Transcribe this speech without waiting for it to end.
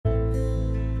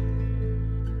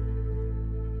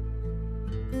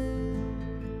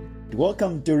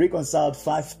Welcome to Reconciled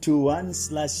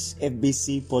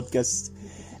 521/FBC podcast.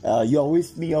 You're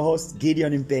with me, your host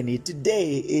Gideon Impeni.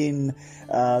 Today in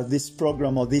this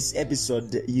program or this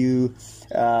episode, we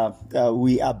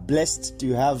are blessed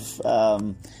to have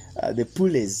the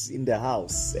Pules in the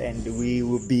house, and we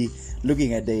will be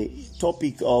looking at the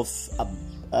topic of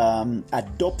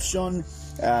adoption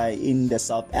in the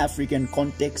South African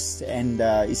context, and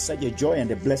it's such a joy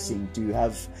and a blessing to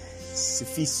have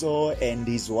Sifiso and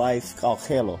his wife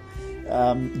Kaugelo.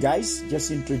 Guys,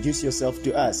 just introduce yourself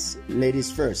to us.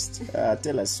 Ladies first.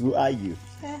 Tell us, who are you?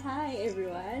 Hi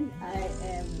everyone. I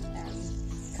am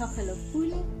Kaugelo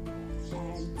Pule,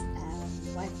 and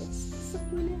wife of Sifiso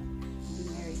Pule.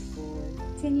 Been married for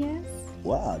 10 years.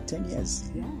 Wow, 10 years.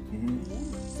 Yeah.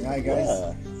 Yeah. Hi guys,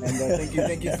 and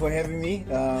thank you for having me.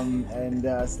 And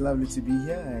it's lovely to be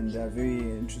here, and a very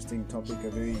interesting topic, a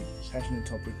very passionate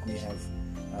topic we have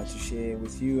to share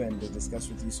with you and discuss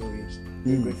with you. So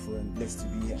we're grateful and blessed to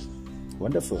be here.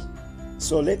 Wonderful.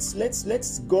 So let's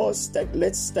go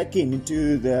let's stack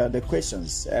into the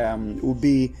questions. We'll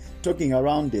be talking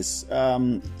around this.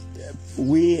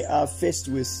 We are faced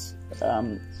with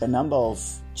a number of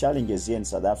challenges here in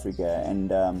South Africa,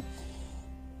 and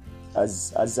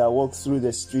as I walk through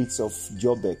the streets of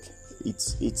Joburg,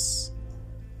 it's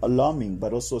alarming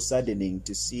but also saddening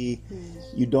to see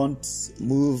you don't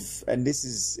move, and this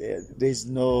is there's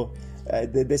no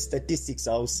the statistics.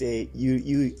 I'll say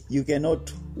you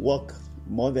cannot walk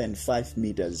more than 5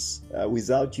 meters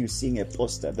without you seeing a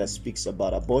poster that speaks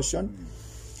about abortion.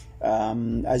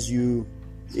 It's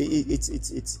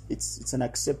an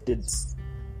accepted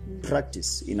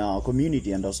practice in our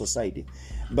community and our society.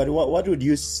 But what would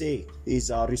you say is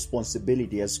our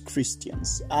responsibility as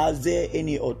Christians? Are there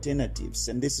any alternatives?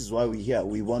 And this is why we're here.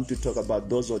 We want to talk about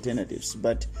those alternatives.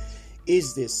 But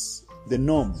is this the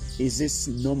norm? Is this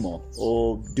normal?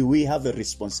 Or do we have a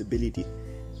responsibility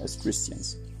as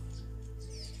Christians?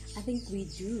 I think we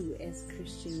do as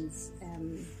Christians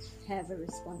have a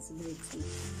responsibility.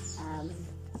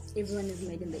 Everyone is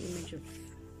made in the image of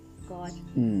God,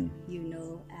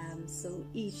 so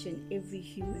each and every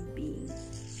human being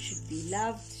should be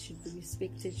loved, should be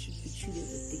respected, should be treated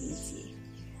with dignity.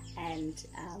 And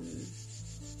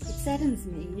it saddens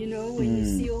me, when you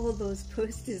see all those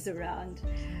posters around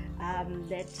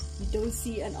that you don't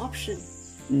see an option.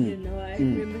 I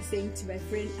remember saying to my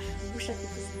friend, I wish I could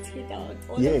just take out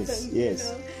all of them.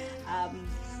 Yes.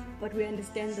 But we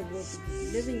understand the world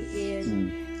we're living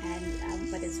in, and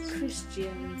but as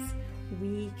Christians,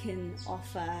 we can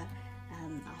offer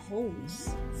homes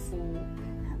for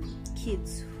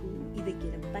kids who either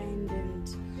get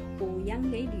abandoned or young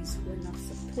ladies who are not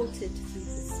supported through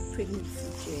this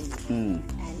pregnancy journey.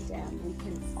 And we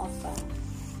can offer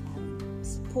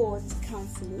support,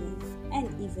 counseling, and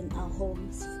even our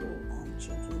homes for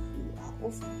children who are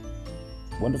orphaned.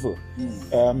 Wonderful.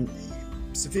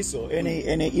 Sifiso,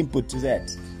 any input to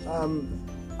that?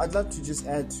 I'd like to just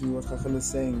add to what Kaugelo is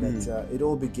saying, that it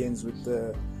all begins with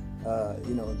the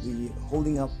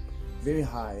holding up very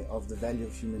high of the value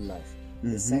of human life,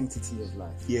 the sanctity of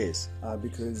life. Yes.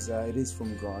 Because it is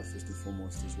from God, first and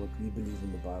foremost, is what we believe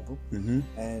in the Bible.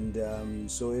 And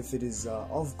so if it is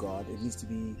of God, it needs to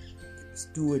be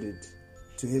stewarded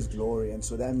to His glory. And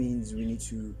so that means we need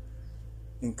to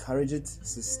encourage it,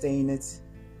 sustain it,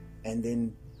 and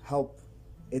then help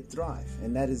it thrive.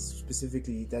 And that is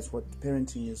specifically, that's what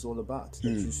parenting is all about, that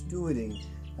you're stewarding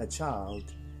a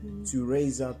child to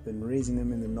raise up and raising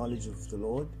them in the knowledge of the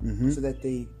Lord, so that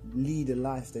they lead a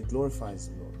life that glorifies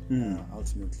the Lord,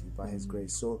 ultimately by His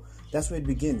grace. So that's where it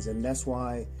begins, and that's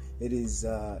why it is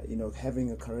having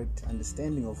a correct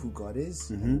understanding of who God is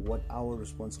and what our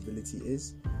responsibility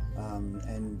is,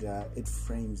 and it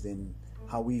frames then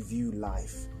how we view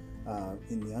life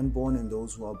in the unborn and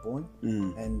those who are born,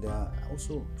 and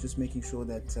also just making sure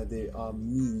that there are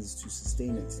means to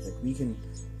sustain it, that we can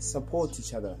support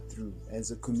each other through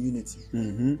as a community,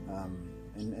 and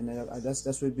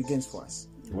that's where it begins for us.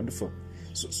 Wonderful.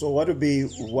 So what would be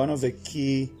one of the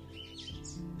key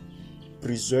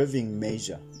preserving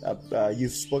measure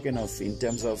you've spoken of in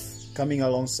terms of coming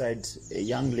alongside a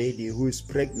young lady who is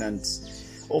pregnant,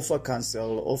 offer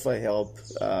counsel, offer help,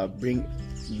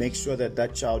 make sure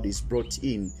that child is brought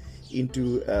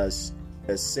into a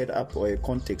setup or a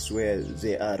context where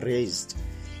they are raised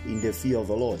in the fear of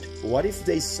the Lord? What if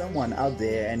there's someone out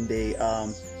there and they are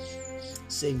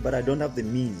saying, but I don't have the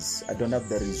means, I don't have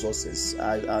the resources,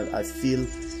 I feel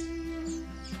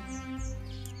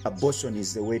abortion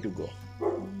is the way to go?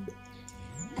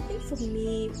 I think for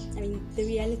me, I mean, the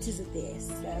realities are there.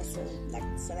 So like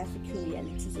South African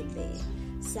realities are there.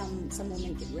 Some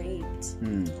women get raped.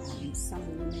 Some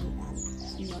women are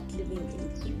not living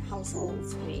in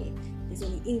households where there's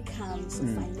any income. So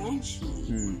financially,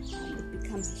 it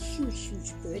becomes a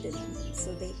huge burden on them.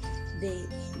 So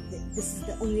this is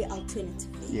the only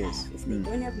alternative they Yes. have. If they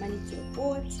don't have money to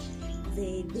abort,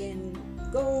 they then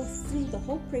go through the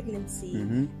whole pregnancy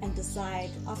and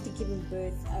decide after giving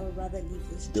birth, I would rather leave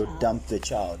this They'll child. dump the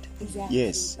child. Exactly.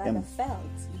 Yes. By the felt,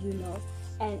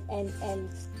 and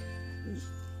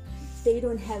they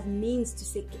don't have means to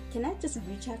say, can I just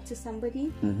reach out to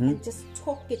somebody and just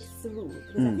talk it through?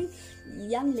 Because I think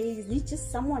young ladies need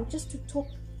just someone just to talk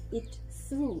it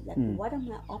through. Like, what are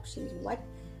my options?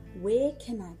 Where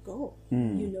can I go?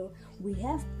 We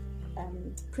have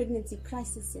pregnancy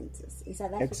crisis centers in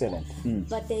South Africa. Excellent.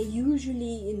 But they're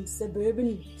usually in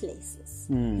suburban places.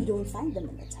 You don't find them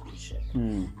in the township.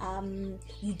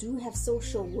 You do have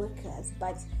social workers,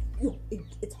 but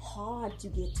it's hard to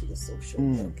get to the social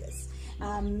workers.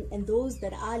 And those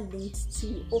that are linked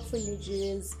to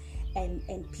orphanages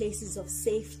and places of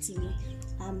safety,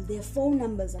 their phone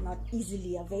numbers are not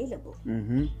easily available.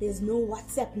 There's no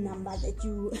WhatsApp number that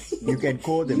you can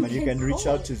call them and you can reach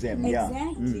out to them.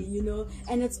 Exactly,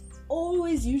 and it's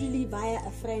always usually via a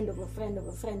friend of a friend of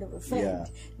a friend of a friend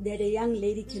that a young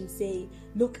lady can say,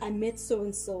 look, I met so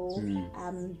and so,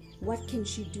 what can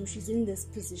she do? She's in this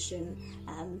position,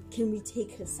 can we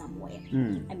take her somewhere?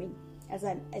 I mean, as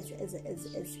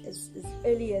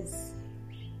early as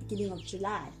beginning of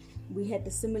July, we had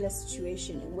the similar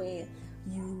situation where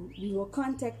we were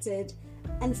contacted,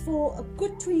 and for a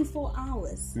good 24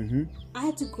 hours I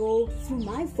had to go through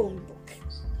my phone book,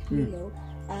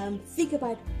 think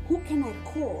about who can I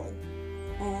call,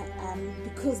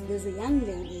 because there's a young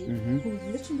lady who's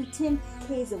literally 10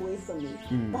 k's away from me,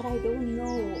 but I don't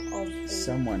know of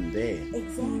someone there.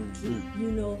 Exactly.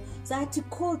 So I had to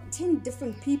call 10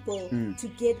 different people to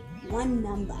get one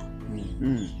number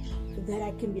that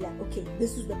I can be like, okay,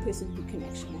 this is the person who can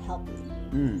actually help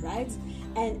me, right?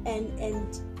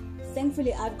 And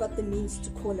thankfully I've got the means to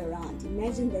call around.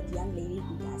 Imagine that young lady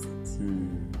who doesn't,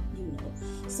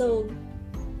 So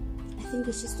I think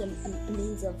it's just a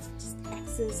means of just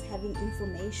access, having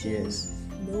information,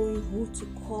 knowing who to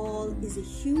call is a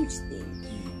huge thing.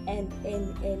 And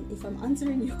if I'm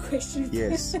answering your question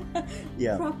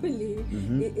properly,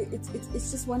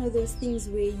 it's just one of those things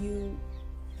where you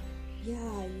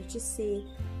just say,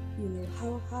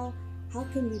 how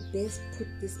can we best put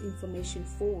this information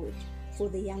forward for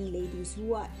the young ladies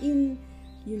who are in,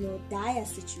 dire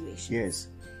situations? Yes.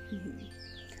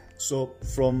 So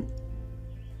from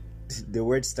the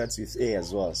word starts with A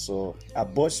as well. So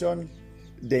abortion,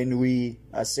 then we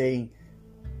are saying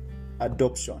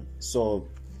adoption. So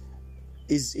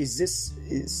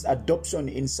is adoption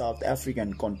in South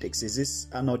African context, is this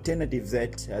an alternative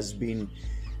that has been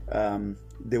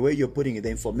the way you're putting it, the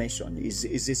information, is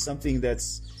this something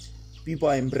that's people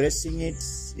are embracing it?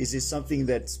 Is it something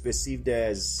that's perceived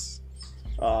as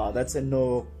that's a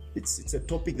no? It's a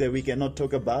topic that we cannot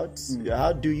talk about.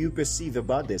 How do you perceive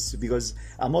about this? Because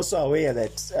I'm also aware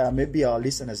that maybe our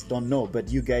listeners don't know, but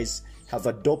you guys have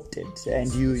adopted,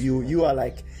 and you are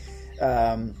like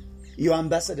you're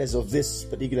ambassadors of this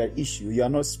particular issue. You are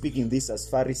not speaking this as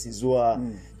Pharisees who are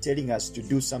telling us to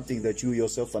do something that you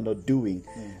yourself are not doing.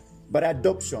 But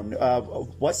adoption,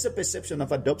 what's the perception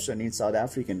of adoption in South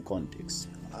African context?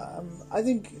 I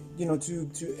think,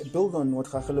 to build on what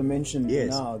Khachelo mentioned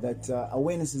now, that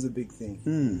awareness is a big thing.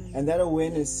 And that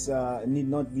awareness need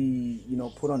not be,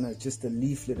 put on just a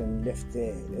leaflet and left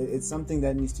there. It's something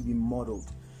that needs to be modeled.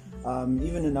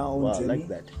 Even in our own journey. I like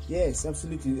that. Yes,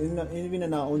 absolutely. Even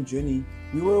in our own journey,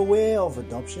 we were aware of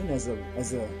adoption as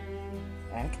a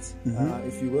act,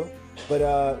 if you will.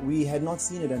 But we had not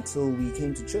seen it until we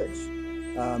came to church.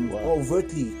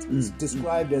 Overtly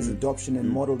described as adoption and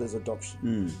modeled as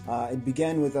adoption. It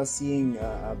began with us seeing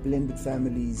blended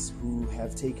families who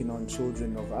have taken on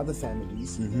children of other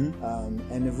families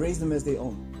and have raised them as their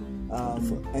own.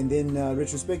 And then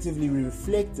retrospectively we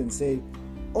reflect and say,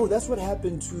 oh, that's what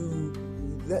happened to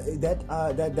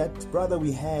that brother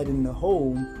we had in the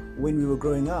home when we were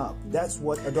growing up. That's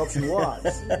what adoption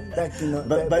was.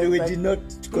 But we did not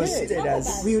consider it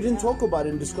as... We didn't talk about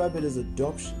it and describe it as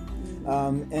adoption.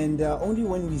 And only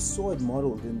when we saw it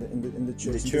modeled in the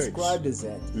church, described as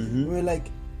that, we were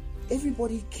like,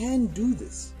 everybody can do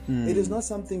this. It is not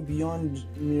something beyond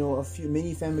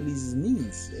many families'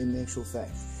 needs in actual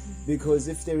fact. Because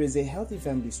if there is a healthy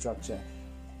family structure,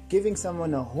 giving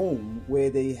someone a home where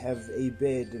they have a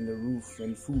bed and a roof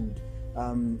and food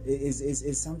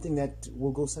is something that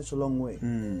will go such a long way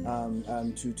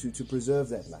to preserve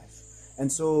that life.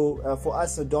 And so for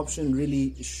us, adoption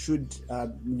really should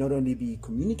not only be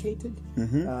communicated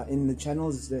in the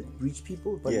channels that reach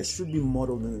people, but it should be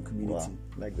modeled in the community. Wow,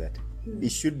 like that.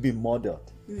 It should be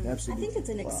modeled. Absolutely. I think it's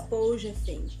an exposure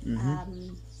thing.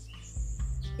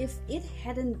 If it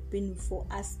hadn't been for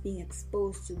us being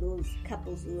exposed to those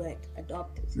couples who had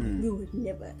adopted, we would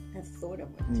never have thought of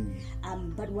it.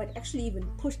 But what actually even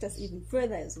pushed us even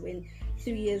further is when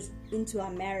 3 years into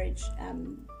our marriage,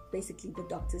 basically the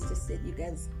doctors just said, you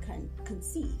guys can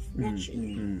conceive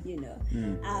naturally, you know.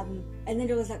 And then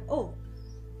it was like, oh,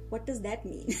 what does that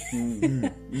mean?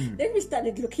 Then we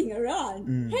started looking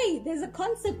around. Hey, there's a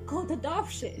concept called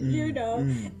adoption, you know.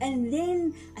 And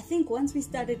then I think once we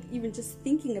started even just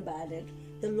thinking about it,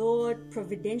 the Lord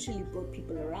providentially brought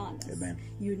people around us. Amen.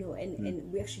 You know,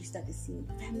 and we actually started seeing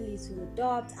families who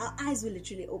adopt. Our eyes were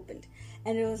literally opened.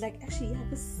 And it was like, actually, yeah,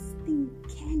 this thing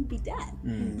can be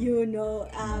done. You know,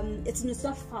 it's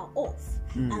not far off.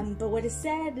 But what is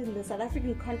sad in the South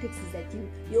African context is that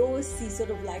you always see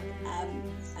sort of like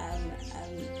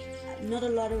not a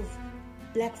lot of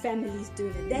black families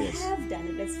doing it. They have done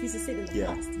it, as Fisa said in the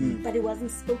past, but it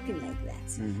wasn't spoken like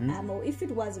that. Or if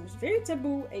it was very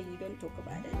taboo, and you don't talk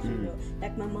about it. You know,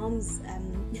 like my mom's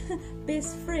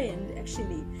best friend,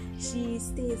 actually, she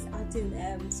stays out in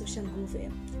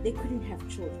Soshanguve. They couldn't have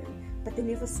children, but they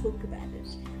never spoke about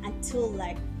it until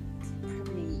like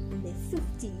probably in their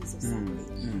 50s or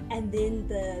something. And then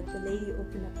the lady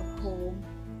opened up a home.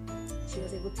 She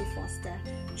was able to foster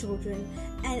children,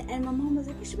 and my mom was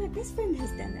like, actually, my best friend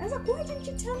has done it. I was like, why didn't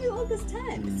you tell me all this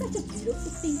time? It's such a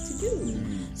beautiful thing to do.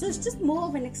 So it's just more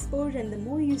of an exposure, and the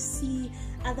more you see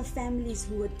other families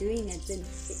who are doing it, then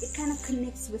it kind of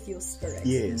connects with your spirit.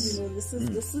 Yes. You know, this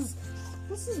is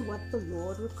what the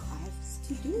Lord requires us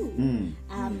to do.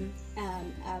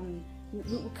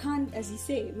 We can't, as you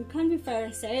say, we can't be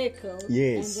pharisaical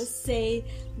and just say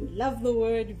we love the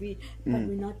word, but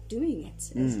we're not doing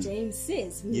it. As James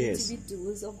says, we need to be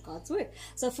doers of God's word.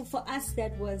 So for us,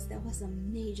 that was a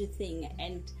major thing,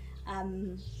 and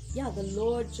the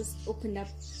Lord just opened up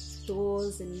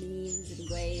doors and means and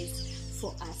ways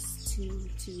for us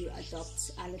to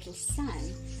adopt our little son.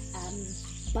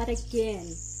 But again,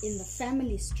 in the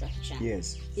family structure,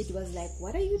 it was like,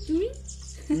 what are you doing?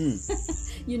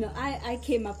 You know, I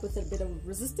came up with a bit of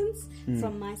resistance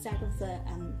from my side of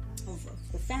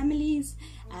the families.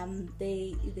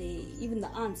 They even the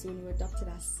aunts, when we adopted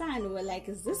our son, were like,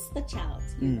 "Is this the child?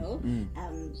 You know,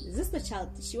 is this the child?"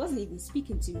 She wasn't even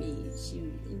speaking to me.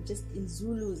 She just in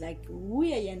Zulu, like,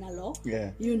 "Uya yenalo."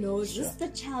 You know, is this the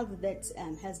child that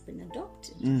has been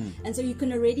adopted? And so you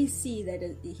can already see that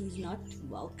he's not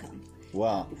welcome.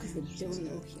 Wow, because they don't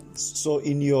know him. So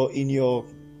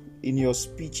in your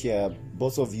speech here,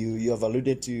 both of you have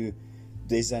alluded to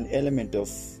there's an element of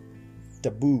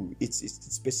taboo.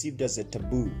 It's perceived as a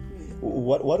taboo.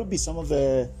 What would be some of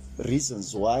the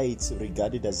reasons why it's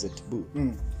regarded as a taboo?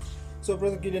 So,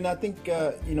 Brother Gideon, I think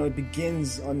it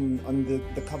begins on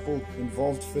the couple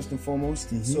involved first and foremost.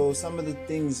 So some of the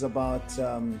things about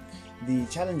the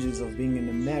challenges of being in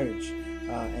a marriage,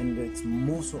 and it's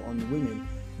more so on women,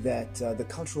 that the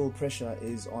cultural pressure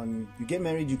is on, you get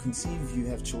married, you conceive, you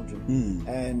have children,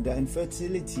 and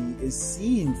infertility is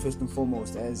seen first and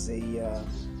foremost as a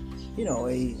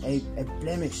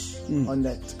blemish on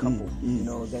that couple. You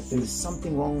know, that there is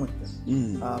something wrong with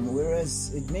them,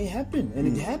 whereas it may happen, and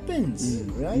it happens,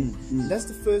 right? That's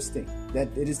the first thing, that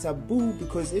it is taboo,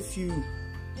 because if you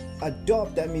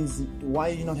adopt, that means why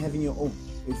are you not having your own?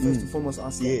 It first and foremost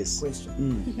asks that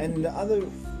question. And the other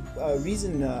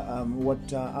reason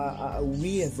what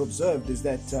we have observed is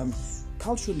that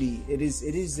culturally it is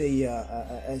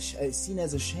seen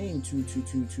as a shame to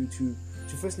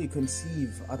firstly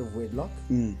conceive out of wedlock,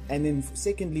 and then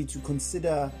secondly to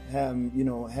consider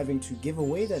having to give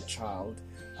away that child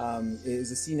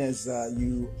is seen as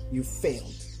you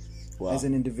failed as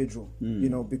an individual,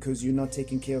 because you're not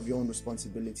taking care of your own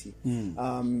responsibility,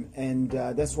 and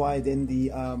that's why then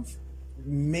the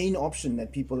main option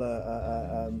that people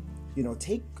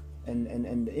take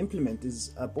and implement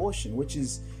is abortion, which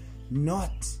is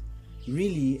not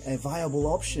really a viable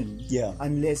option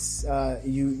unless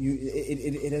it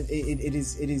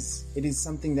is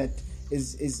something that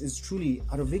is truly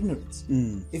out of ignorance.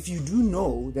 If you do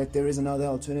know that there is another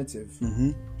alternative,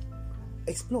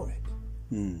 explore it.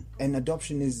 And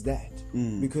adoption is that,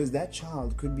 because that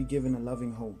child could be given a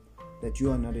loving home that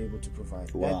you are not able to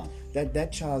provide. Wow.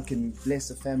 That child can bless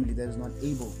a family that is not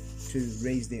able to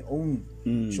raise their own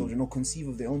children or conceive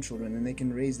of their own children, and they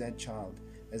can raise that child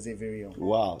as their very own.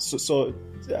 Wow. So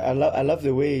I love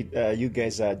the way you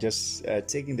guys are just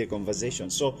taking the conversation.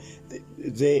 So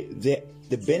the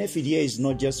benefit here is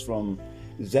not just from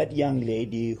that young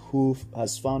lady who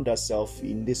has found herself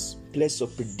in this place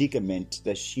of predicament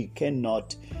that she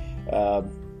cannot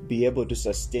be able to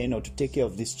sustain or to take care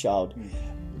of this child,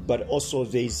 but also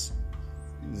there's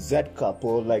that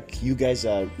couple, like you guys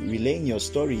are relaying your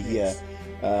story here,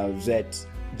 that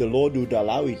the Lord would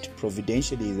allow it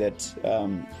providentially, that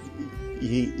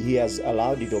he has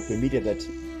allowed it or permitted that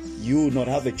you not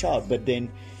have a child, but then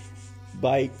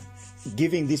by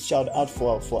giving this child out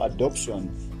for adoption,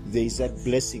 there is that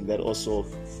blessing that also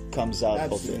comes out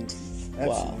of it.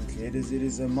 Wow. Absolutely. It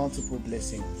is a multiple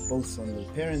blessing, both on the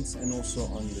parents and also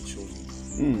on the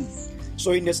children.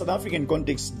 So in the South African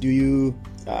context,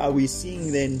 are we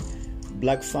seeing then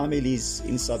black families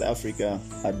in South Africa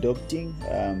adopting?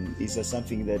 Is there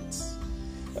something that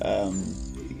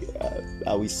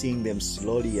are we seeing them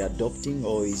slowly adopting,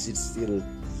 or is it still?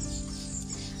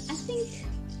 I think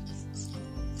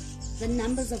the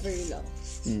numbers are very low.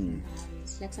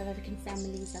 Like South African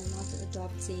families are not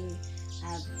adopting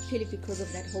purely because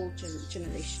of that whole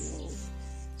generational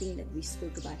thing that we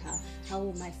spoke about. How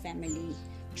will my family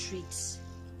treat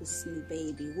this new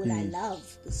baby? Will I love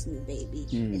this new baby?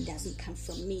 It doesn't come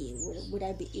from me. Would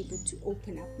I be able to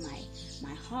open up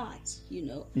my heart?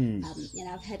 And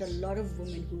I've had a lot of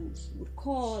women who would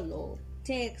call or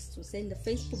text or send a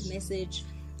Facebook message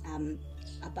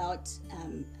about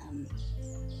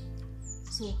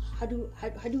so how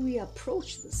do we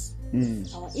approach this with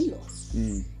our in-laws?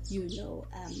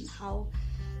 How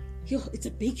it's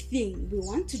a big thing. We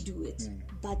want to do it,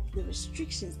 but the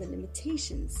restrictions, the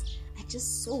limitations are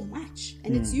just so much,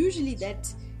 and it's usually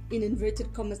that, in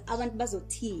inverted commas, abantu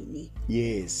bazothini.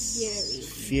 Yes,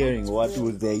 fearing what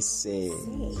will they say.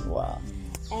 Wow.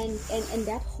 And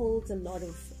that holds a lot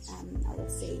of I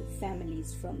would say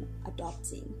families from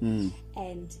adopting,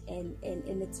 and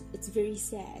it's very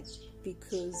sad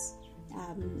because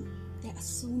there are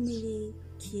so many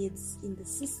kids in the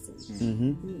system,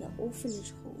 in the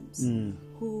orphanage homes,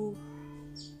 who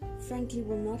frankly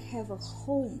will not have a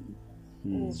home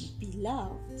or be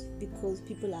loved because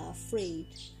people are afraid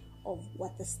of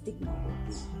what the stigma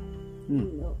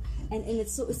will be. And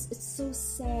it's so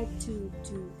sad to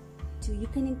you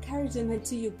can encourage them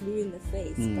until you're blue in the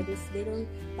face, but if they don't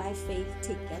by faith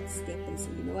take that step and say,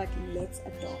 you know what, let's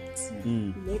adopt,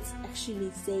 let's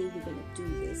actually say we're going to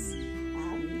do this.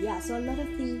 So a lot of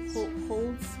things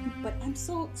holds, but I'm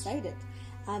so excited.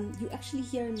 You actually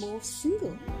hear more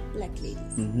single black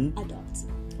ladies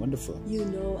adopting. Wonderful. You're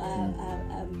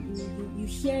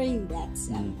hearing that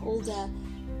older,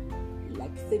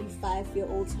 like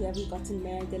 35-year-olds who haven't gotten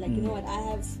married, they're like, you know what,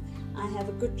 I have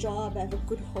a good job, I have a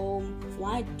good home.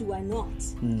 Why do I not?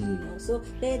 So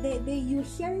you're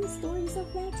hearing stories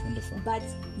of that. Wonderful. But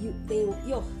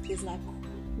there's like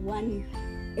one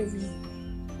every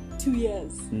 2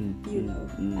 years.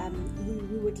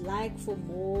 We would like for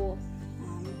more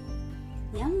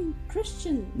young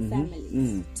Christian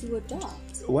families to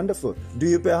adopt. Wonderful. Do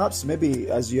you perhaps, maybe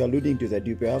as you're alluding to that,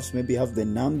 do you perhaps maybe have the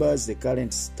numbers, the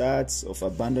current stats of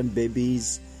abandoned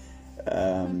babies?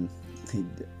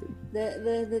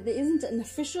 There isn't an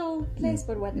official place,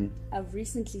 but what I've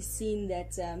recently seen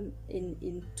that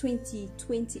in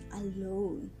 2020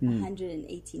 alone,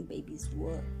 118 babies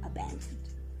were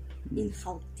abandoned in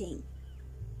Gauteng.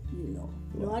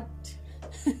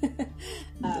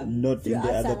 Not in the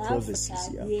other South provinces.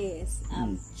 Africa, yes,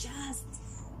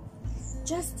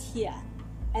 just here.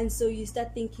 And so you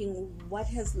start thinking, what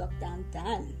has lockdown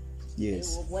done?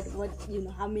 Yes. What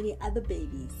how many other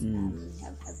babies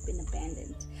have been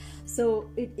abandoned? So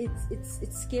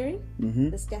it's scary.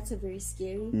 The stats are very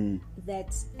scary.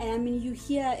 That, and I mean, you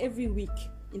hear every week,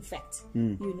 in fact,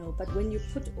 but when you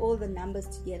put all the numbers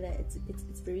together,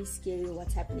 it's very scary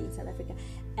what's happening in South Africa,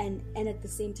 and at the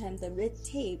same time, the red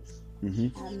tape,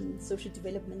 social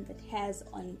development that has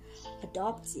on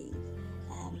adopting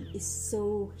is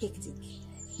so hectic.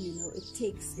 It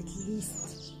takes at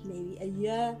least maybe a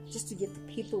year just to get the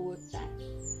paperwork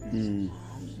done.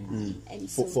 And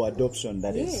for adoption,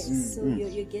 that is. Yes, so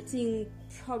you're getting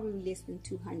probably less than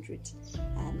 200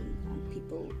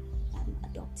 people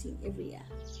adopting every year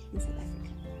in South Africa.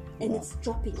 And it's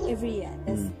dropping every year.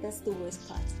 That's the worst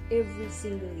part. Every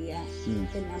single year,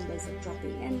 the numbers are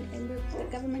dropping. And the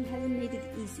government hasn't made it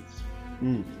easy.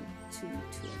 To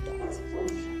adopt.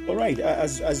 All right,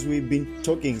 as we've been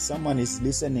talking, someone is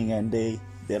listening and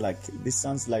they're like, this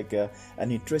sounds like an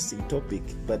interesting topic,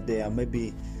 but they are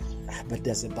maybe, but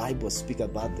does the Bible speak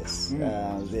about this?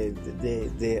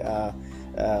 They are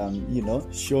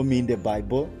show me in the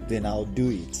Bible, then I'll do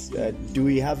it. Do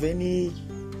we have any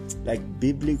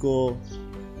biblical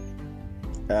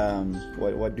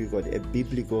what do you call it? A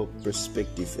biblical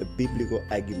perspective, a biblical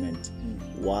argument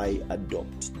why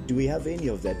adopt? Do we have any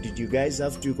of that? Did you guys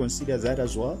have to consider that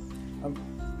as well?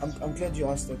 I'm glad you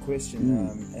asked that question.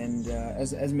 And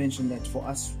as mentioned, that for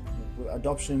us,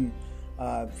 adoption,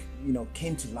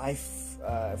 came to life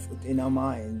in our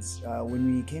minds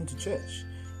when we came to church.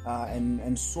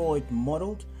 And saw it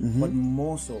modeled, but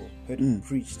more so heard it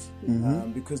preached,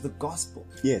 because the gospel,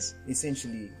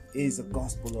 essentially, is a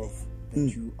gospel of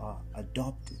that you are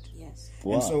adopted. Yes.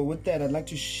 Wow. And so, with that, I'd like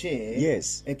to share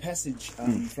a passage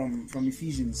from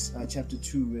Ephesians chapter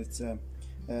 2.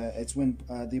 It's when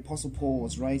the Apostle Paul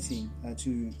was writing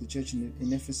to the church in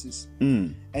Ephesus,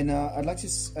 and I'd like to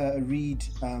read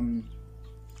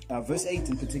verse 8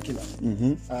 in particular,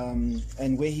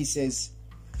 and where he says,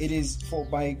 "It is for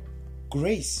by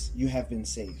grace you have been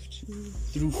saved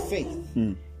through faith,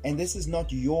 and this is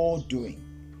not your doing;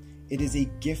 it is a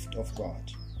gift of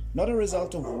God, not a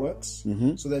result of works,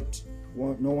 so that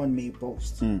no one may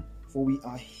boast. For we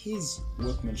are His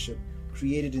workmanship,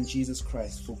 created in Jesus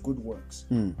Christ for good works,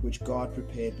 which God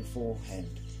prepared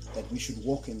beforehand that we should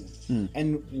walk in them."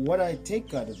 And what I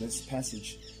take out of this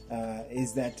passage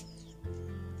is that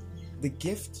the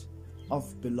gift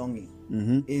of belonging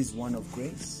is one of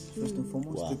grace, first and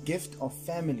foremost. Wow. The gift of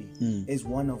family is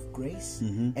one of grace,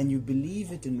 and you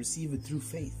believe it and receive it through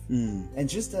faith. And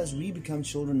just as we become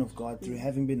children of God through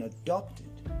having been adopted,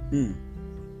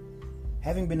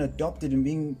 and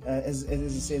being, as it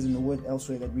says in the word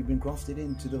elsewhere, that we've been grafted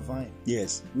into the vine.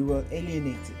 Yes. We were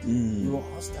alienated. We were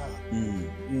hostile,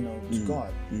 to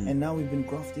God. And now we've been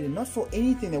grafted in, not for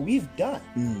anything that we've done,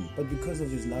 but because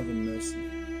of His love and mercy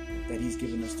that He's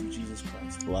given us through Jesus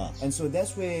Christ. Wow. And so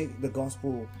that's where the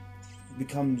gospel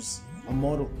becomes a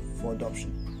model for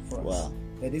adoption for us. Wow.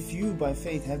 That if you by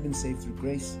faith have been saved through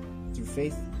grace, through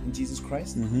faith in Jesus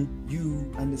Christ,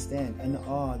 you understand and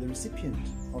are the recipient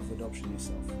of adoption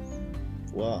yourself.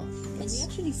 Wow. And you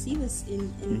actually see this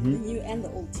in the New and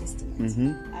the Old Testament.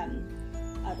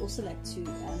 I'd also like to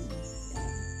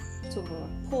talk about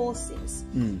what Paul says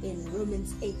in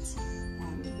Romans 8,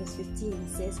 verse 15. It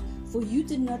says, "For you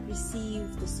did not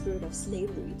receive the spirit of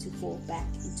slavery to fall back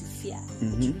into fear,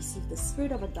 but you received the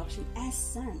spirit of adoption as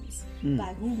sons,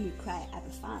 by whom we cry, Abba,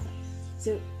 Father."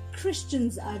 So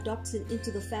Christians are adopted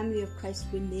into the family of Christ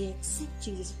when they accept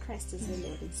Jesus Christ as their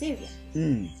Lord and Savior.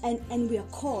 And we are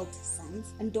called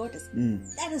sons and daughters.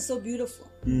 That is so beautiful.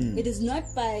 It is not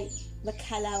by the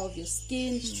color of your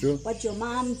skin, what your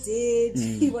mom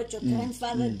did, what your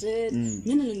grandfather did.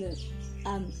 No.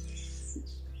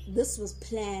 This was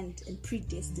planned and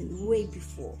predestined way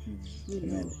before.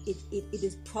 It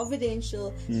is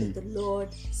providential that the Lord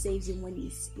saves him when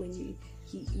you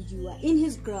are in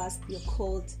His grasp. You're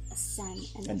called a son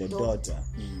and a daughter.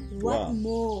 What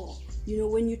more?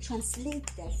 When you translate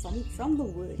that from the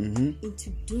word into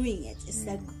doing it, it's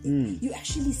like you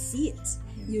actually see it.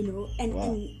 And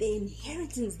the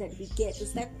inheritance that we get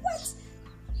is like, what?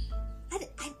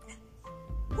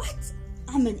 What?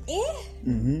 I'm an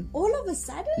heir? All of a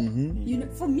sudden?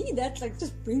 For me, that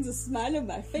just brings a smile on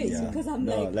my face, because I'm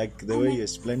like the way you're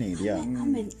explaining it,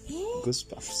 I'm an heir?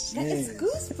 Goosebumps. It's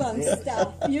goosebumps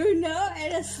stuff, and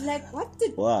it's like, what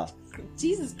did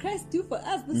Jesus Christ do for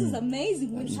us? This is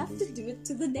amazing. We have to do it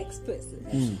to the next person.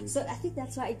 So I think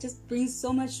that's why it just brings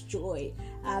so much joy,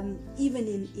 even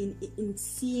in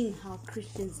seeing how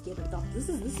Christians get adopted.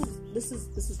 This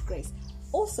is grace.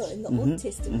 Also in the Old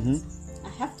Testament, I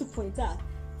have to point out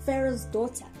Pharaoh's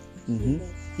daughter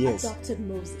adopted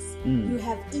Moses. You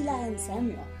have Eli and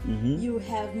Samuel. You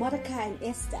have Mordecai and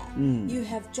Esther. You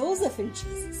have Joseph and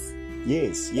Jesus.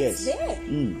 Yes. It's there.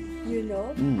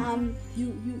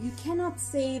 You cannot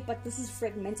say, but this is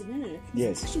fragmented. No.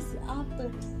 It's actually throughout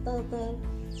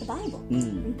the Bible.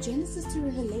 From Genesis to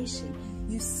Revelation,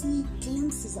 you see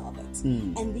glimpses of it.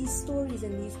 And these stories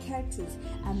and these characters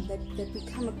that we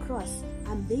come across,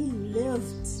 they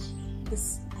lived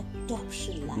this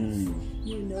adoption life,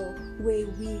 where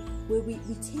we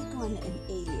take on an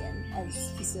alien, as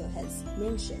Fiso has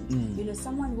mentioned,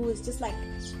 someone who is just like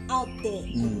out there,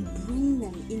 and we bring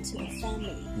them into a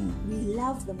family. We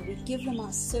love them, we give them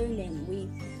our surname, we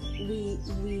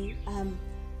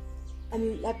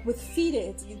like with Fide,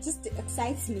 it just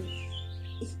excites me.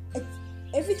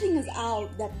 Everything is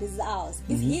that is ours.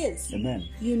 It's His. Amen.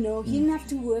 He didn't have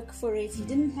to work for it. He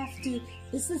didn't have to.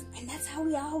 And that's how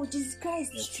we are with Jesus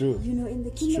Christ. It's true. In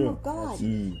the kingdom of God.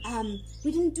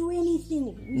 We didn't do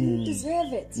anything. We didn't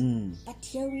deserve it. But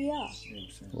here we are.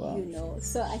 Wow.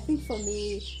 So I think for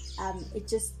me, it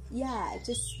just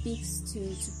speaks to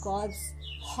God's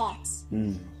heart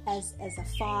as a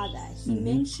father. He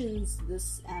mentions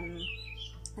this.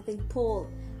 I think Paul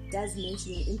does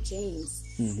mention it in James.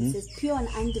 He says, pure and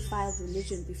undefiled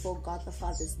religion before God the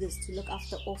Father is this: to look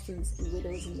after orphans and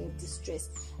widows in their distress,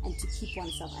 and to keep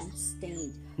oneself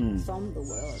unstained from the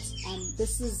world. And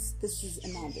this is a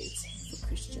mandate for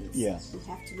Christians. Yeah. We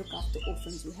have to look after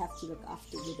orphans, we have to look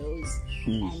after widows,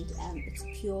 and it's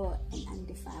pure and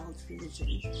undefiled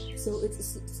religion. So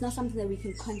it's not something that we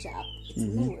can conjure up. It's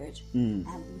in the Word, and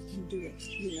we can do it.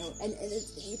 And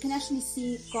you can actually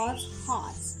see God's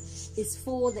heart is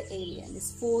for the alien,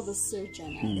 is for the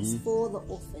sojourner, is for the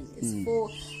orphan, is for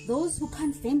those who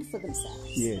can't fend for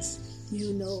themselves. Yes.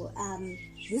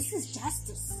 This is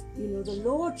justice. The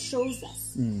Lord shows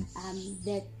us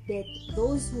that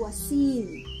those who are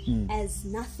seen as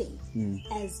nothing,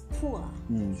 as poor,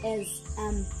 as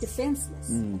defenseless,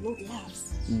 the Lord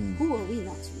loves. Who are we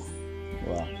not to love?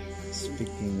 Wow.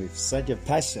 Speaking with such a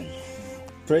passion.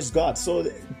 Praise God. So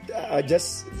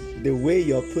the way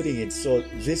you're putting it, so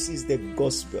this is the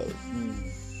gospel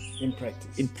in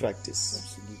practice. In practice.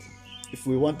 Absolutely. If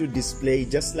we want to display,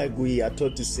 just like we are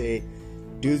taught to say,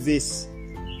 do this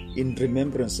in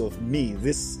remembrance of me.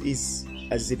 This is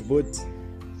as it would.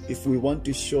 If we want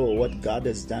to show what God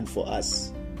has done for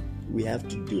us, we have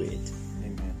to do it.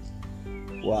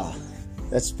 Amen. Wow.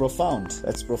 That's profound.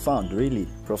 That's profound. Really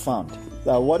profound.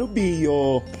 What would be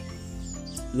your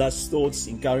last thoughts,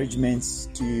 encouragements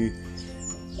to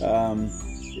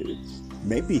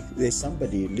maybe there's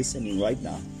somebody listening right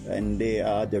now and they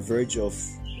are at the verge of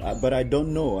but I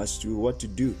don't know as to what to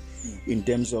do in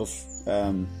terms of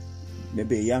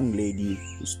maybe a young lady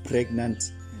who's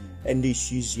pregnant and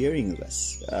she's hearing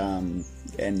this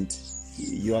and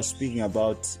you are speaking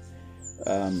about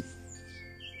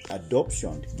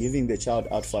adoption, giving the child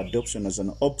out for adoption as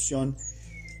an option,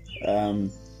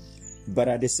 but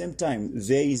at the same time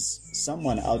there is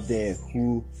someone out there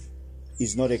who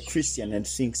is not a Christian and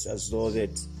thinks as though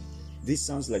that this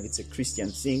sounds like it's a Christian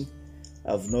thing.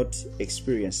 I've not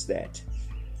experienced that.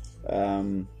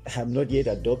 I'm not yet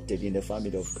adopted in the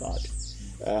family of God.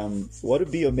 What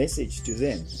would be your message to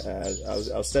them?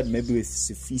 I'll start maybe with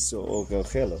Sifiso or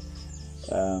Gelgelo.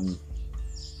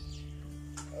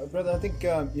 Brother, I think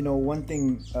one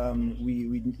thing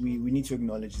we need to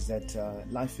acknowledge is that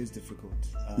life is difficult,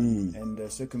 and the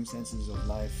circumstances of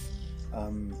life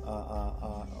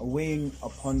are weighing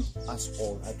upon us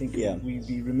all. I think we'd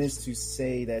be remiss to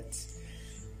say that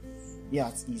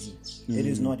it's easy. It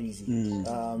is not easy.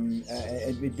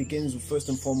 It begins first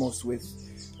and foremost with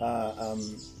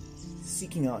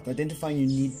seeking out, identifying you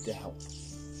need the help,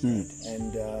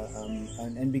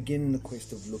 and begin the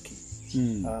quest of looking.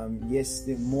 Yes,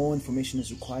 more information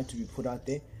is required to be put out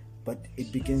there, but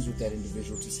it begins with that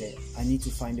individual to say, I need to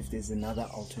find if there's another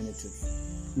alternative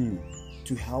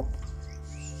to help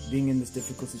being in this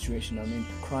difficult situation. I mean,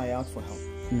 cry out for help,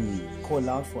 call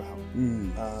out for help,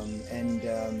 and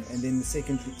then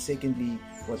secondly,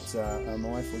 what my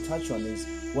wife will touch on is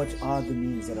what are the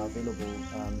means that are available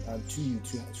to you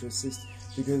to assist,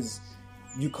 because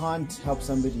you can't help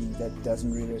somebody that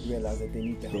doesn't really realize that they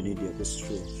need the help. They need it. That's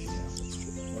true.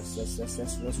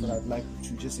 That's what I'd like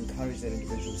to just encourage that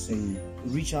individual to say.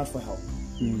 Reach out for help.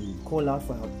 Call out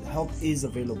for help. Help is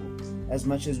available. As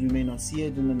much as we may not see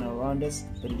it in and around us,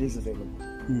 but it is available.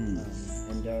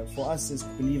 And for us as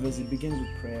believers, it begins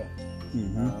with prayer.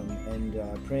 And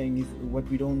praying, if what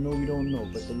we don't know,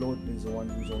 but the Lord is the one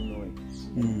who's all-knowing.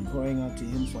 And crying out to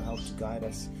Him for help to guide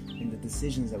us in the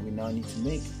decisions that we now need to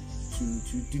make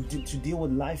to deal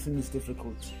with life in this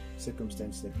difficult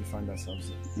circumstance that we find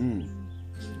ourselves in.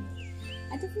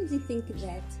 I definitely think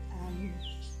that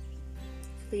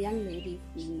the young lady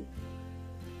who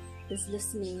is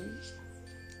listening,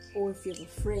 or if you have a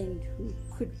friend who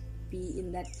could be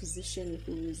in that position,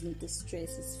 who is in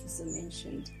distress, as Fiso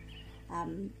mentioned,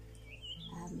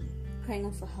 crying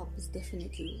out for help is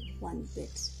definitely one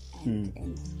bit,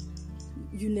 and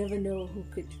you never know who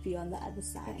could be on the other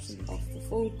side of the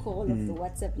phone call, of the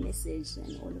WhatsApp message,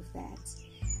 and all of that.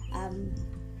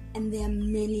 And there are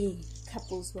many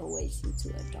couples who are waiting to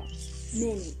adopt.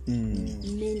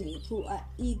 Many who are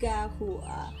eager, who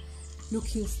are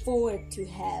looking forward to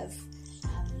have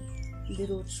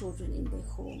little children in their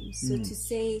homes. So to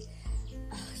say,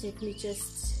 let me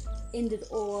just end it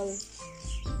all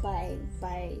by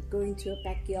going to a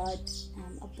backyard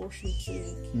abortion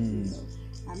clinic,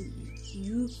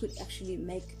 you could actually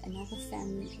make another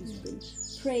family who's been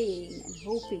praying and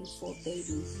hoping for a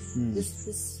baby. This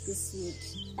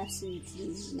would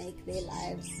absolutely make their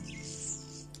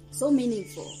lives so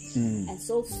meaningful and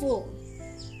so full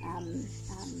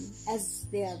as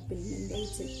they have been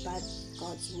mandated by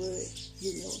God's word,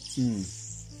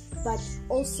 But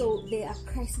also there are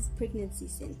crisis pregnancy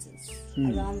centers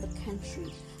around the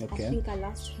country. Okay. I think I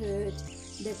last heard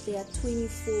that there are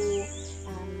 24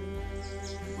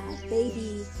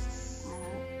 baby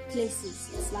places.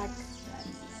 It's like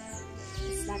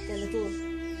a little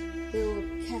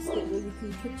casket where you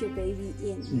can put your baby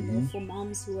in, for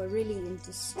moms who are really in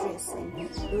distress. And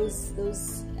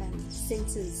those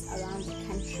centers around the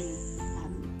country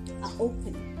are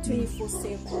open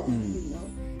 24/7.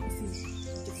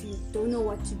 If you don't know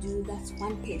what to do, that's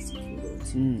one place you can go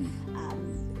to.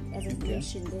 As I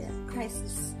mentioned, there are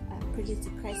pregnancy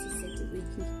crisis centers where you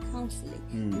can get counseling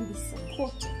and be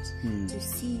supported to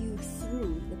see you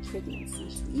through the pregnancy,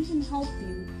 to even help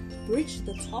you bridge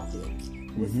the topic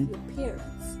with your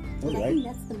parents. All right. I think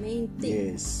that's the main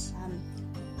thing. Yes.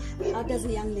 How does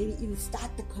a young lady even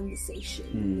start the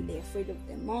conversation? They're afraid of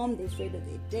their mom, they're afraid of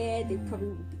their dad, they probably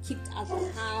will be kicked out of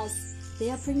the house.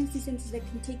 There are pregnancy centers that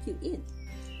can take you in,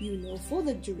 for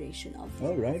the duration of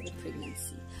the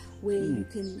pregnancy, where you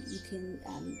can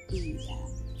be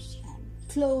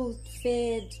clothed,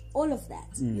 fed, all of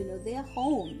that. There are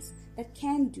homes that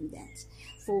can do that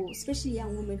for especially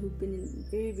young women who've been in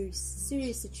very, very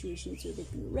serious situations where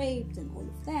they've been raped and all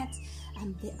of that.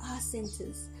 There are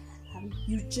centers.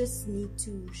 You just need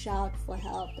to shout for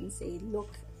help and say,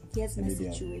 look, here's my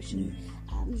situation.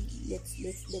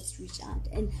 Let's reach out.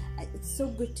 And it's so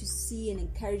good to see and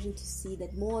encouraging to see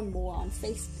that more and more on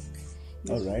Facebook.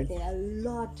 There are a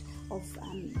lot of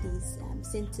these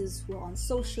centers who are on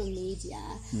social media.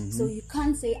 So you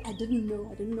can't say, I didn't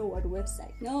know what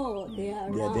website. No, they are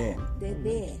around. They're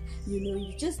there.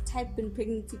 You just type in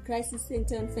Pregnancy Crisis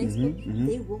Center on Facebook,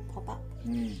 they will pop up.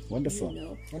 Wonderful.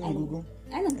 And on Google.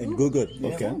 And Google.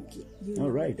 Okay.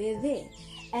 All right. They're there.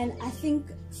 And I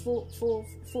think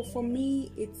for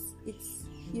me, it's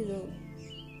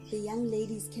the young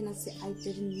ladies cannot say, I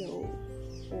didn't know,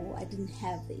 or I didn't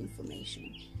have the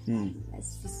information.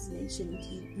 As Fis mentioned,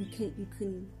 you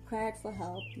can cry out for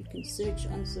help. You can search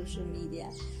on social media.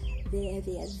 They are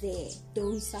there.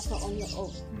 Don't suffer on your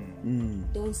own.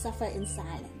 Don't suffer in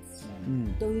silence.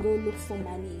 Don't go look for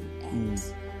money and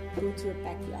go to a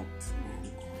backyard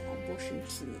abortion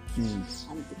clinic,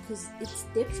 because it's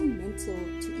detrimental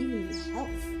to even your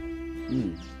health.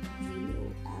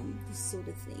 This sort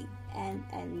of thing. And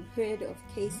we've heard of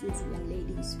cases of young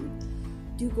ladies who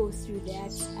do go through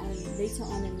that, and later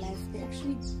on in life they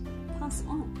actually pass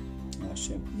on.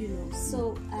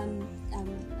 So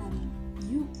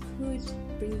you could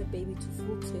bring the baby to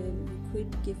full term. You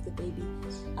could give the baby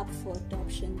up for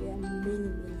adoption. There are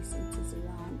many centers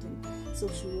around and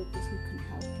social workers who can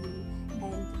help you,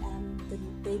 and the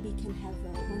baby can have a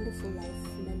wonderful life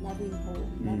in a loving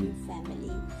home, loving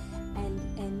family.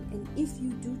 And if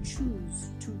you do choose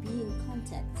to be in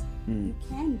contact, you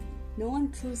can be. No one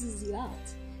closes you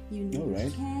out. You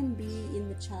can be in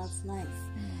the child's life.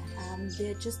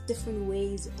 There are just different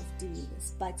ways of doing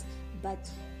this, but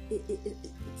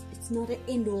it's not an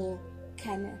end-all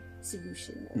kind of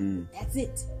solution. That's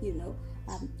it.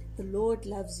 The Lord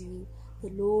loves you. The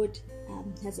Lord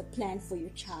has a plan for your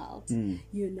child.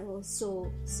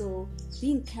 So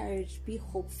be encouraged, be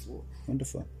hopeful.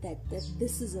 Wonderful. That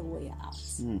this is a way out.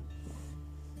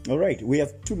 All right, we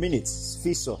have 2 minutes.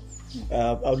 Fiso,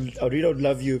 I really would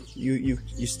love you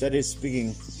started speaking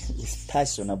with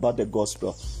passion about the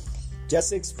gospel.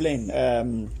 Just explain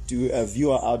to a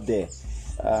viewer out there,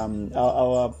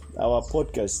 our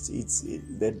podcast,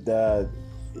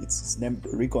 it's named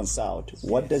Reconciled.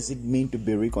 What does it mean to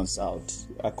be reconciled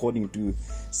according to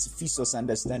Fiso's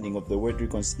understanding of the word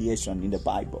reconciliation in the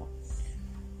Bible?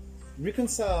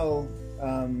 Reconcile,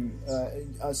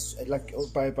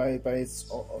 by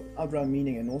its outright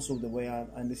meaning, and also the way I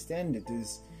understand it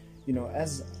is,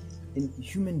 as in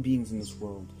human beings in this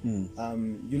world,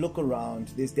 you look around,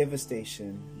 there's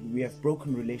devastation, we have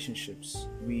broken relationships,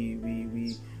 we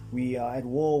are at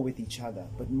war with each other,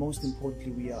 but most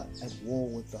importantly, we are at war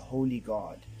with the Holy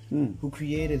God who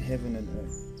created heaven and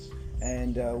earth.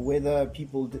 And whether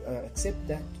people accept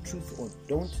that truth or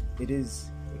don't, it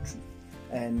is the truth.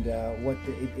 And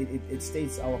it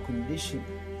states our condition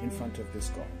in front of this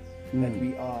God, that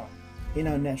we are in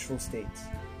our natural state,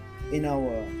 in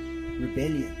our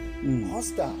rebellion,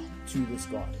 hostile to this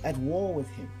God, at war with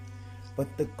Him. But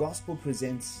the gospel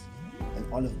presents an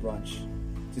olive branch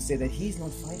to say that He's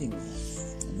not fighting with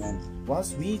us. Amen.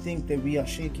 Whilst we think that we are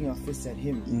shaking our fists at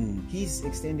Him, He's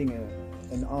extending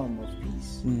an arm of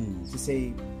peace to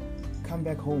say, come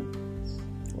back home.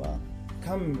 Wow.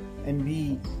 Come and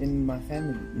be in my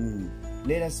family.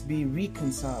 Let us be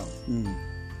reconciled.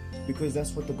 because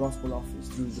that's what the gospel offers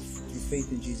through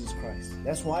faith in Jesus Christ.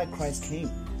 That's why Christ came.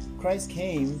 Christ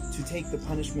came to take the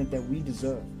punishment that we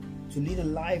deserve, to lead a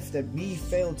life that we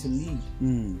failed to lead,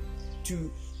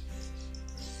 to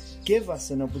give us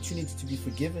an opportunity to be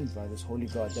forgiven by this holy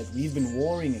God that we've been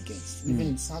warring against.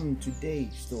 Even some today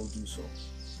still do so.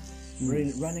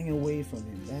 Running away from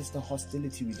him. That's the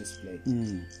hostility we display.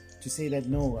 To say that,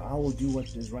 no, I will do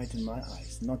what is right in my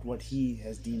eyes, not what he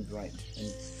has deemed right, and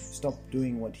stop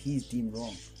doing what he's deemed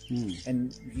wrong.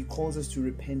 And he calls us to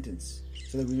repentance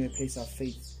so that we may place our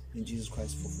faith in Jesus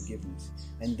Christ for forgiveness.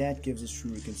 And that gives us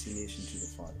true reconciliation to the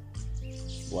Father.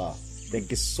 Wow. Thank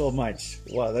you so much.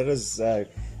 Wow, that was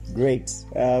great.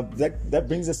 That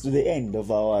brings us to the end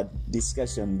of our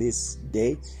discussion this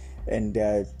day. And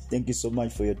thank you so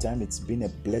much for your time. It's been a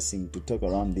blessing to talk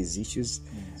around these issues.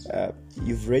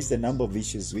 You've raised a number of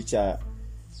issues which it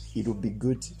would be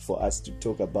good for us to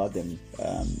talk about them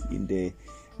in the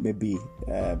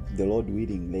Lord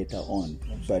willing later on.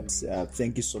 Absolutely. But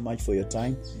thank you so much for your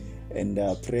time, and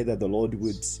pray that the Lord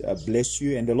would bless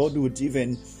you, and the Lord would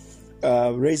even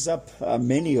raise up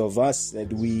many of us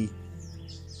that we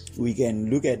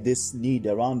can look at this need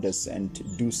around us and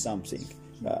do something.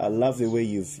 I love the way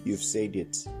you've said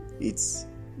it. It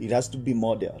has to be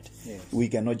modeled. Yes. We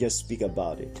cannot just speak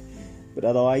about it. But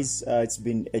otherwise, it's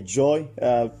been a joy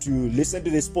to listen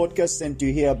to this podcast and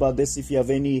to hear about this. If you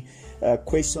have any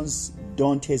questions,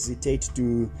 don't hesitate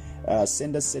to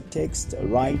send us a text.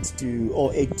 Write to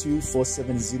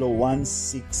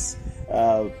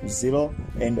 082-470-1600,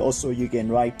 and also you can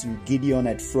write to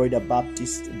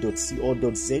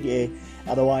gideon@floridabaptist.co.za.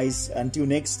 Otherwise, until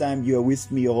next time, you are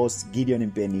with me, your host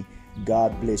Gideon Mbeni.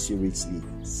 God bless you richly.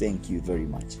 Thank you very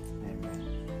much.